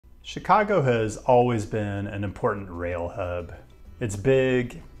Chicago has always been an important rail hub. It's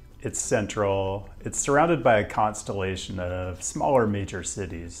big, it's central, it's surrounded by a constellation of smaller major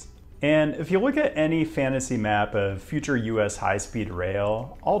cities. And if you look at any fantasy map of future US high-speed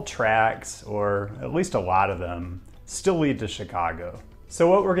rail, all tracks, or at least a lot of them, still lead to Chicago. So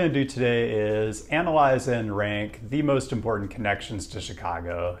what we're going to do today is analyze and rank the most important connections to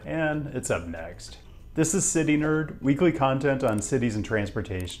Chicago, and it's up next. This is CityNerd, weekly content on cities and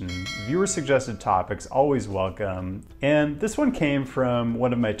transportation. Viewer-suggested topics always welcome, and this one came from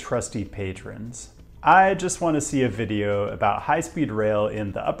one of my trusty patrons. I just want to see a video about high-speed rail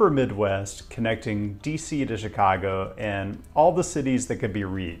in the upper Midwest connecting DC to Chicago and all the cities that could be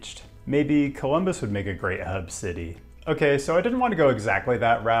reached. Maybe Columbus would make a great hub city. Okay, so I didn't want to go exactly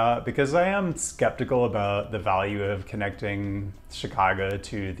that route because I am skeptical about the value of connecting Chicago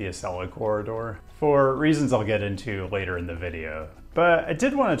to the Acela corridor for reasons I'll get into later in the video. But I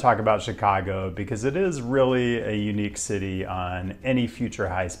did want to talk about Chicago because it is really a unique city on any future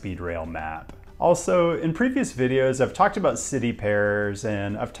high-speed rail map. Also, in previous videos, I've talked about city pairs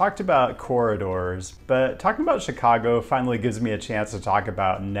and I've talked about corridors, but talking about Chicago finally gives me a chance to talk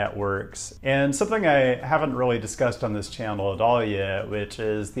about networks and something I haven't really discussed on this channel at all yet, which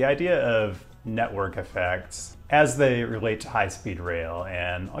is the idea of network effects as they relate to high-speed rail,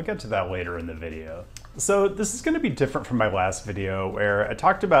 and I'll get to that later in the video. So this is going to be different from my last video where I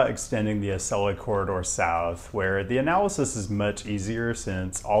talked about extending the Acela corridor south, where the analysis is much easier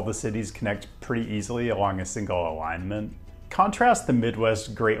since all the cities connect pretty easily along a single alignment. Contrast the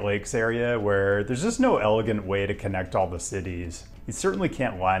Midwest Great Lakes area where there's just no elegant way to connect all the cities. You certainly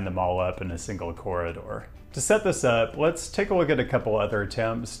can't line them all up in a single corridor. To set this up, let's take a look at a couple other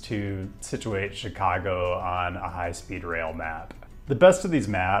attempts to situate Chicago on a high-speed rail map. The best of these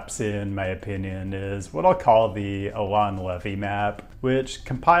maps, in my opinion, is what I'll call the Alon Levy map, which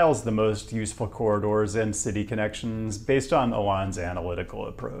compiles the most useful corridors and city connections based on Alon's analytical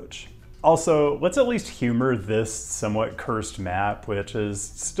approach. Also, let's at least humor this somewhat cursed map, which is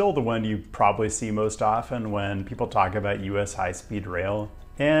still the one you probably see most often when people talk about US high-speed rail.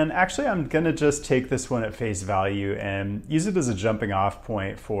 And actually, I'm gonna just take this one at face value and use it as a jumping off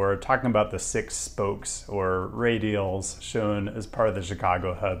point for talking about the 6 spokes or radials shown as part of the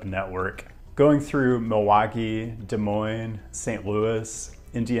Chicago hub network, going through Milwaukee, Des Moines, St. Louis,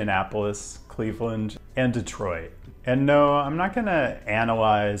 Indianapolis, Cleveland, and Detroit. And no, I'm not gonna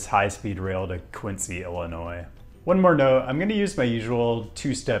analyze high-speed rail to Quincy, Illinois. One more note, I'm going to use my usual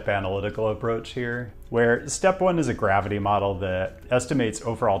 2-step analytical approach here, where step 1 is a gravity model that estimates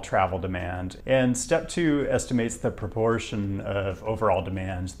overall travel demand, and step 2 estimates the proportion of overall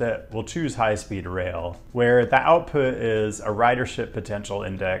demand that will choose high-speed rail, where the output is a ridership potential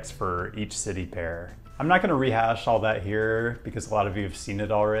index for each city pair. I'm not going to rehash all that here because a lot of you have seen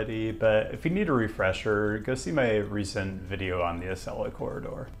it already, but if you need a refresher, go see my recent video on the Acela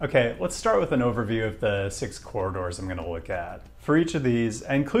corridor. Okay, let's start with an overview of the 6 corridors I'm going to look at. For each of these,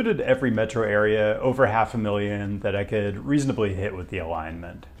 I included every metro area over 500,000 that I could reasonably hit with the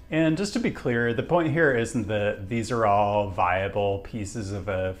alignment. And just to be clear, the point here isn't that these are all viable pieces of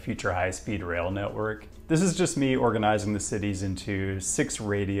a future high-speed rail network. This is just me organizing the cities into 6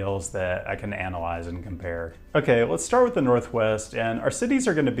 radials that I can analyze and compare. Okay, let's start with the Northwest, and our cities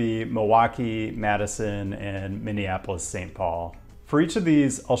are going to be Milwaukee, Madison, and Minneapolis-St. Paul. For each of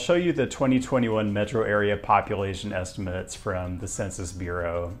these, I'll show you the 2021 metro area population estimates from the Census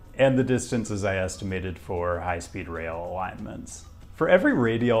Bureau and the distances I estimated for high-speed rail alignments. For every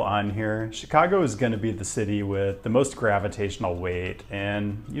radial on here, Chicago is going to be the city with the most gravitational weight,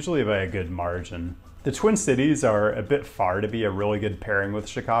 and usually by a good margin. The Twin Cities are a bit far to be a really good pairing with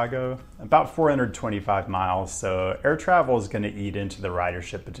Chicago, about 425 miles, so air travel is going to eat into the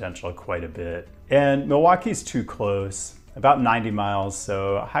ridership potential quite a bit. And Milwaukee's too close, about 90 miles,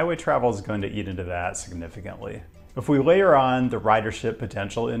 so highway travel is going to eat into that significantly. If we layer on the ridership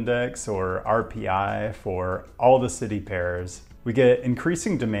potential index, or RPI, for all the city pairs, we get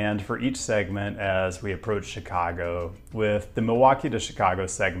increasing demand for each segment as we approach Chicago, with the Milwaukee to Chicago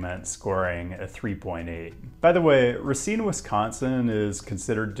segment scoring a 3.8. By the way, Racine, Wisconsin is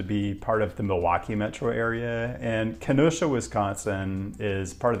considered to be part of the Milwaukee metro area, and Kenosha, Wisconsin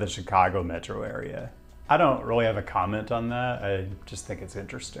is part of the Chicago metro area. I don't really have a comment on that, I just think it's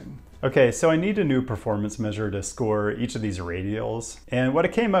interesting. Okay, so I need a new performance measure to score each of these radials, and what I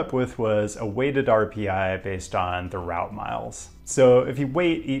came up with was a weighted RPI based on the route miles. So if you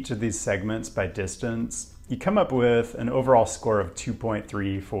weight each of these segments by distance, you come up with an overall score of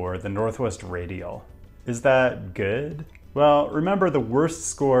 2.3 for the Northwest radial. Is that good? Well, remember the worst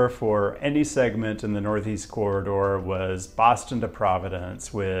score for any segment in the Northeast Corridor was Boston to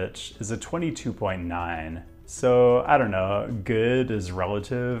Providence, which is a 22.9. So I don't know, good is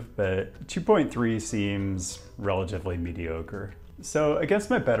relative, but 2.3 seems relatively mediocre. So against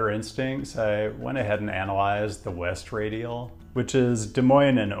my better instincts, I went ahead and analyzed the West Radial, which is Des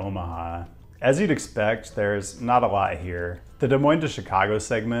Moines and Omaha. As you'd expect, there's not a lot here. The Des Moines to Chicago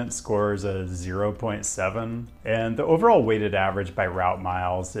segment scores a 0.7, and the overall weighted average by route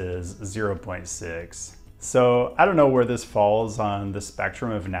miles is 0.6. So I don't know where this falls on the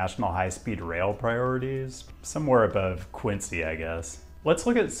spectrum of national high-speed rail priorities. Somewhere above Quincy, I guess. Let's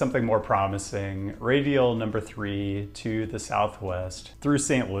look at something more promising, radial number 3 to the southwest through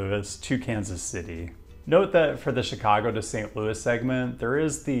St. Louis to Kansas City. Note that for the Chicago to St. Louis segment, there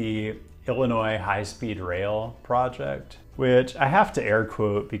is the Illinois High-Speed Rail project, which I have to air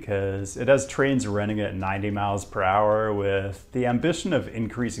quote because it has trains running at 90 miles per hour with the ambition of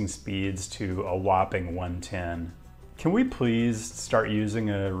increasing speeds to a whopping 110. Can we please start using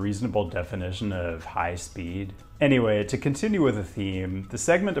a reasonable definition of high speed? Anyway, to continue with the theme, the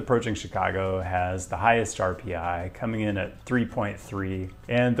segment approaching Chicago has the highest RPI, coming in at 3.3,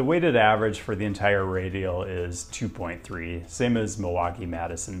 and the weighted average for the entire radial is 2.3, same as Milwaukee,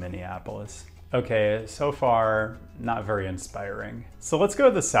 Madison, Minneapolis. Okay, so far, not very inspiring. So let's go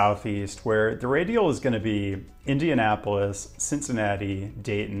to the southeast, where the radial is going to be Indianapolis, Cincinnati,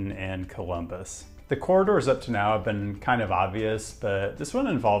 Dayton, and Columbus. The corridors up to now have been kind of obvious, but this one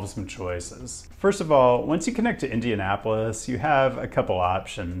involves some choices. First of all, once you connect to Indianapolis, you have a couple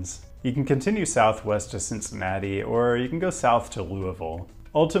options. You can continue southwest to Cincinnati, or you can go south to Louisville.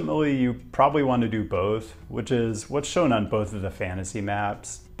 Ultimately, you probably want to do both, which is what's shown on both of the fantasy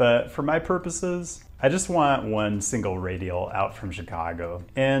maps. But for my purposes, I just want one single radial out from Chicago.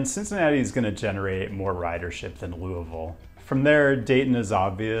 And Cincinnati is going to generate more ridership than Louisville. From there, Dayton is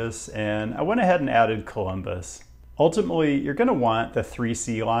obvious, and I went ahead and added Columbus. Ultimately, you're going to want the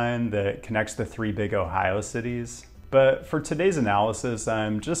 3C line that connects the 3 big Ohio cities. But for today's analysis,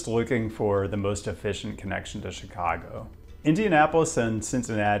 I'm just looking for the most efficient connection to Chicago. Indianapolis and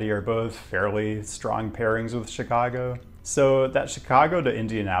Cincinnati are both fairly strong pairings with Chicago. So that Chicago to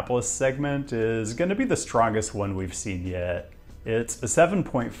Indianapolis segment is going to be the strongest one we've seen yet. It's a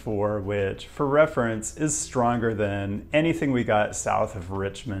 7.4, which, for reference, is stronger than anything we got south of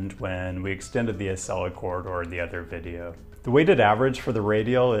Richmond when we extended the Acela corridor in the other video. The weighted average for the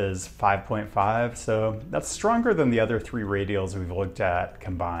radial is 5.5, so that's stronger than the other 3 radials we've looked at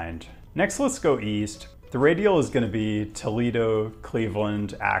combined. Next, let's go east. The radial is going to be Toledo,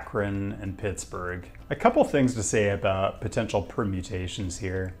 Cleveland, Akron, and Pittsburgh. A couple things to say about potential permutations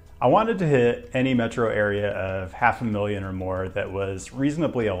here. I wanted to hit any metro area of 500,000 or more that was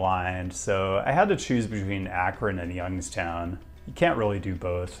reasonably aligned, so I had to choose between Akron and Youngstown. You can't really do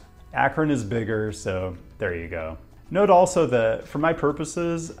both. Akron is bigger, so there you go. Note also that for my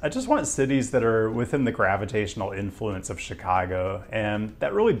purposes, I just want cities that are within the gravitational influence of Chicago, and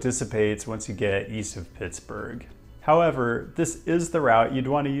that really dissipates once you get east of Pittsburgh. However, this is the route you'd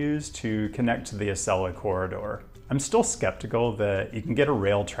want to use to connect to the Acela corridor. I'm still skeptical that you can get a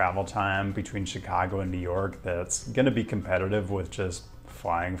rail travel time between Chicago and New York that's going to be competitive with just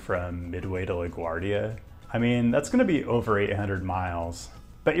flying from Midway to LaGuardia. I mean, that's going to be over 800 miles.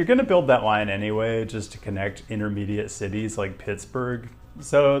 But you're going to build that line anyway just to connect intermediate cities like Pittsburgh.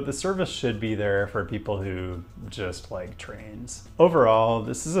 So the service should be there for people who just like trains. Overall,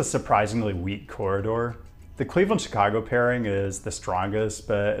 this is a surprisingly weak corridor. The Cleveland-Chicago pairing is the strongest,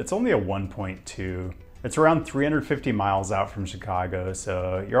 but it's only a 1.2. It's around 350 miles out from Chicago,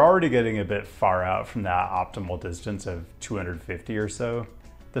 so you're already getting a bit far out from that optimal distance of 250 or so.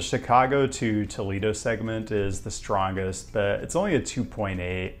 The Chicago to Toledo segment is the strongest, but it's only a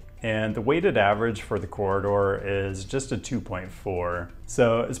 2.8, and the weighted average for the corridor is just a 2.4.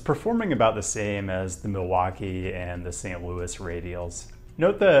 So it's performing about the same as the Milwaukee and the St. Louis radials.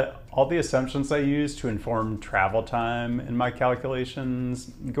 Note that all the assumptions I use to inform travel time in my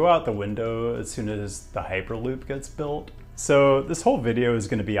calculations go out the window as soon as the Hyperloop gets built. So this whole video is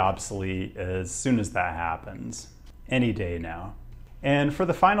going to be obsolete as soon as that happens. Any day now. And for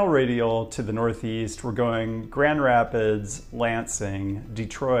the final radial to the northeast, we're going Grand Rapids, Lansing,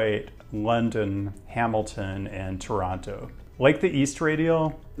 Detroit, London, Hamilton, and Toronto. Like the East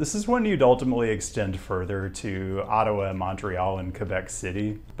Radial, this is one you'd ultimately extend further to Ottawa, Montreal, and Quebec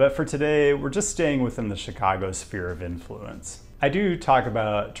City. But for today, we're just staying within the Chicago sphere of influence. I do talk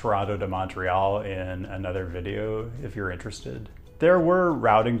about Toronto to Montreal in another video if you're interested. There were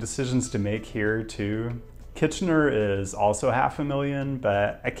routing decisions to make here too. Kitchener is also 500,000,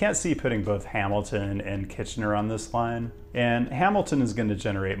 but I can't see putting both Hamilton and Kitchener on this line. And Hamilton is going to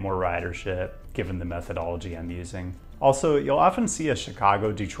generate more ridership, given the methodology I'm using. Also, you'll often see a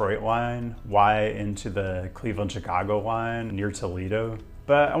Chicago-Detroit line, Y into the Cleveland-Chicago line near Toledo.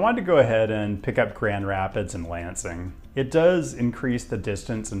 But I wanted to go ahead and pick up Grand Rapids and Lansing. It does increase the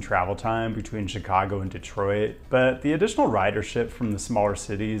distance and travel time between Chicago and Detroit, but the additional ridership from the smaller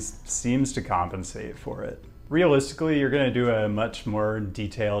cities seems to compensate for it. Realistically, you're going to do a much more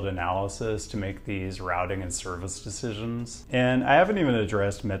detailed analysis to make these routing and service decisions. And I haven't even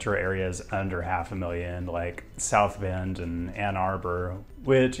addressed metro areas under 500,000 like South Bend and Ann Arbor,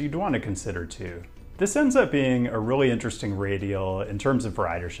 which you'd want to consider too. This ends up being a really interesting radial in terms of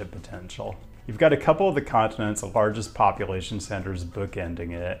ridership potential. You've got a couple of the continent's largest population centers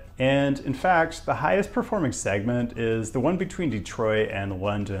bookending it. And in fact, the highest performing segment is the one between Detroit and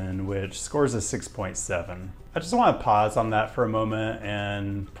London, which scores a 6.7. I just want to pause on that for a moment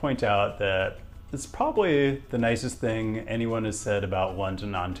and point out that it's probably the nicest thing anyone has said about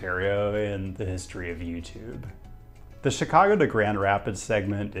London, Ontario in the history of YouTube. The Chicago to Grand Rapids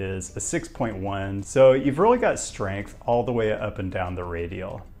segment is a 6.1, so you've really got strength all the way up and down the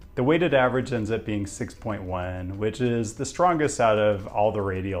radial. The weighted average ends up being 6.1, which is the strongest out of all the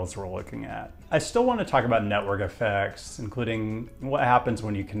radials we're looking at. I still want to talk about network effects, including what happens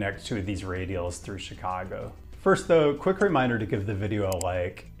when you connect two of these radials through Chicago. First though, quick reminder to give the video a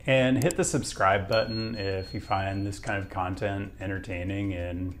like and hit the subscribe button if you find this kind of content entertaining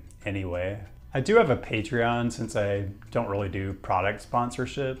in any way. I do have a Patreon since I don't really do product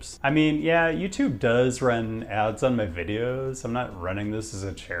sponsorships. I mean, yeah, YouTube does run ads on my videos. I'm not running this as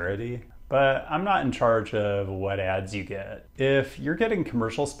a charity, but I'm not in charge of what ads you get. If you're getting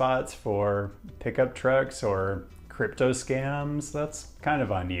commercial spots for pickup trucks or crypto scams, that's kind of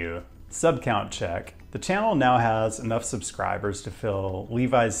on you. Sub count check. The channel now has enough subscribers to fill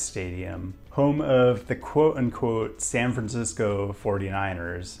Levi's Stadium, home of the quote-unquote San Francisco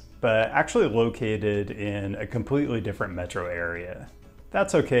 49ers, but actually located in a completely different metro area.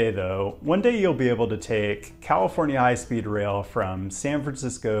 That's okay though. One day you'll be able to take California high-speed rail from San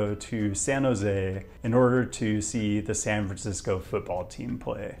Francisco to San Jose in order to see the San Francisco football team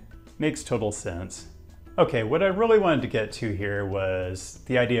play. Makes total sense. Okay, what I really wanted to get to here was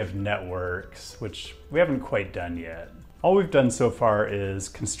the idea of networks, which we haven't quite done yet. All we've done so far is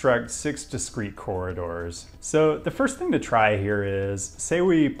construct 6 discrete corridors. So the first thing to try here is, say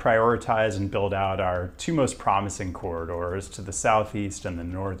we prioritize and build out our 2 most promising corridors to the southeast and the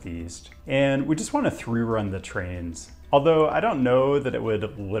northeast, and we just want to through run the trains. Although I don't know that it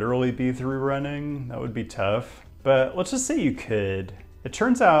would literally be through running, that would be tough, but let's just say you could. It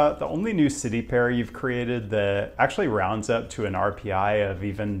turns out the only new city pair you've created that actually rounds up to an RPI of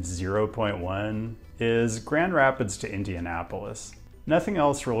even 0.1 is Grand Rapids to Indianapolis. Nothing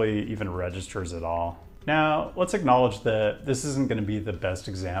else really even registers at all. Now, let's acknowledge that this isn't going to be the best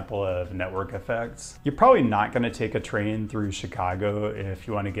example of network effects. You're probably not going to take a train through Chicago if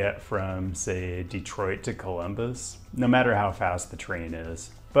you want to get from, say, Detroit to Columbus, no matter how fast the train is.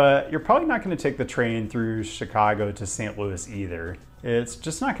 But you're probably not going to take the train through Chicago to St. Louis either. It's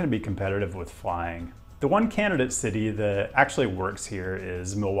just not going to be competitive with flying. The one candidate city that actually works here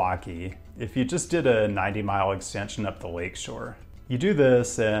is Milwaukee, if you just did a 90-mile extension up the lakeshore. You do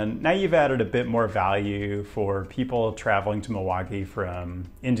this, and now you've added a bit more value for people traveling to Milwaukee from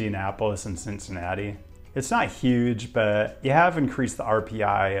Indianapolis and Cincinnati. It's not huge, but you have increased the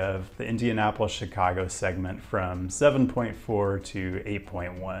RPI of the Indianapolis-Chicago segment from 7.4 to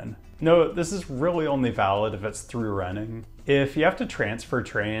 8.1. Note, this is really only valid if it's through running. If you have to transfer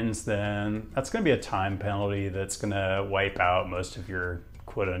trains, then that's going to be a time penalty that's going to wipe out most of your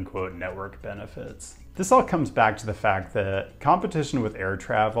quote-unquote network benefits. This all comes back to the fact that competition with air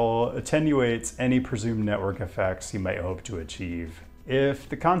travel attenuates any presumed network effects you might hope to achieve. If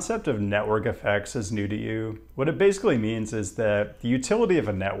the concept of network effects is new to you, what it basically means is that the utility of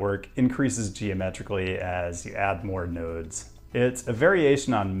a network increases geometrically as you add more nodes. It's a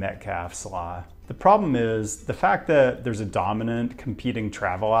variation on Metcalfe's law. The problem is the fact that there's a dominant competing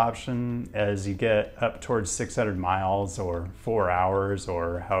travel option as you get up towards 600 miles or 4 hours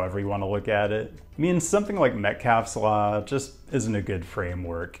or however you want to look at it means something like Metcalfe's law just isn't a good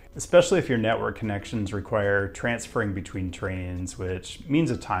framework, especially if your network connections require transferring between trains, which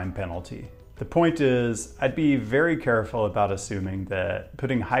means a time penalty. The point is, I'd be very careful about assuming that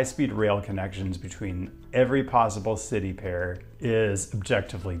putting high-speed rail connections between every possible city pair is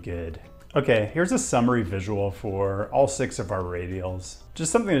objectively good. Okay, here's a summary visual for all 6 of our radials.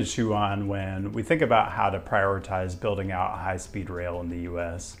 Just something to chew on when we think about how to prioritize building out high-speed rail in the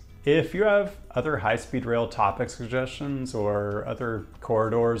US. If you have other high-speed rail topic suggestions or other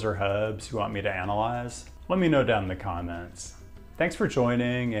corridors or hubs you want me to analyze, let me know down in the comments. Thanks for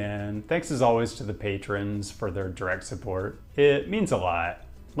joining, and thanks as always to the patrons for their direct support. It means a lot.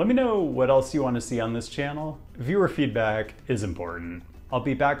 Let me know what else you want to see on this channel. Viewer feedback is important. I'll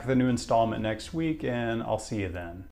be back with a new installment next week, and I'll see you then.